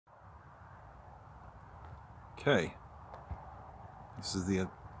Okay, this is the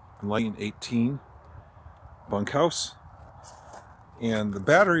Enlighten 18 bunkhouse, and the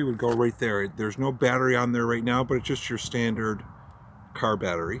battery would go right there. There's no battery on there right now, but it's just your standard car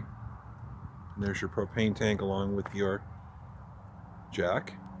battery. And there's your propane tank along with your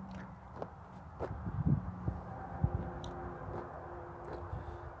jack.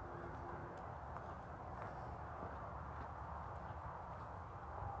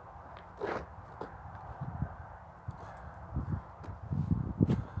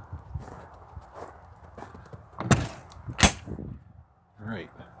 Alright,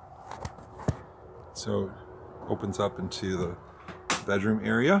 so it opens up into the bedroom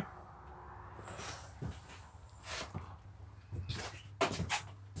area.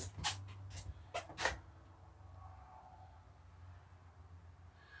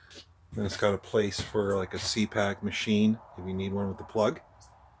 Then it's got a place for like a CPAC machine if you need one with the plug.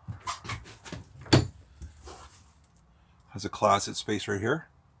 Has a closet space right here.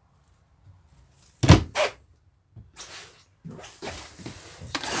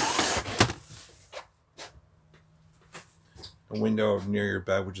 A window near your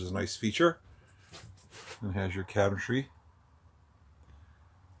bed, which is a nice feature. And it has your cabinetry.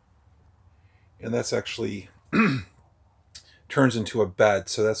 And that's actually turns into a bed,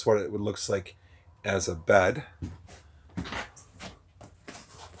 so that's what it looks like as a bed.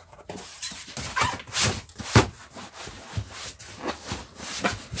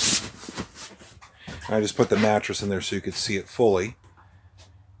 I just put the mattress in there so you could see it fully.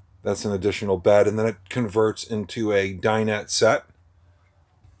 That's an additional bed, and then it converts into a dinette set.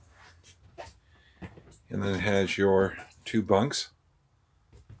 And then it has your two bunks,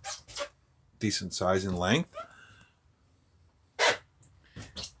 decent size and length.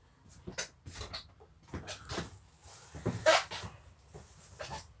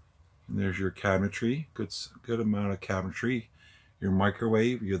 And there's your cabinetry, good amount of cabinetry. Your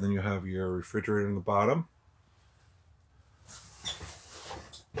microwave, then you have your refrigerator in the bottom.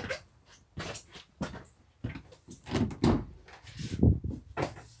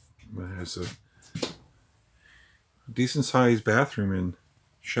 It has a decent sized bathroom and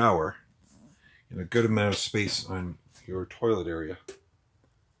shower, and a good amount of space on your toilet area.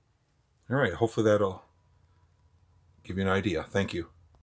 All right, hopefully that'll give you an idea. Thank you.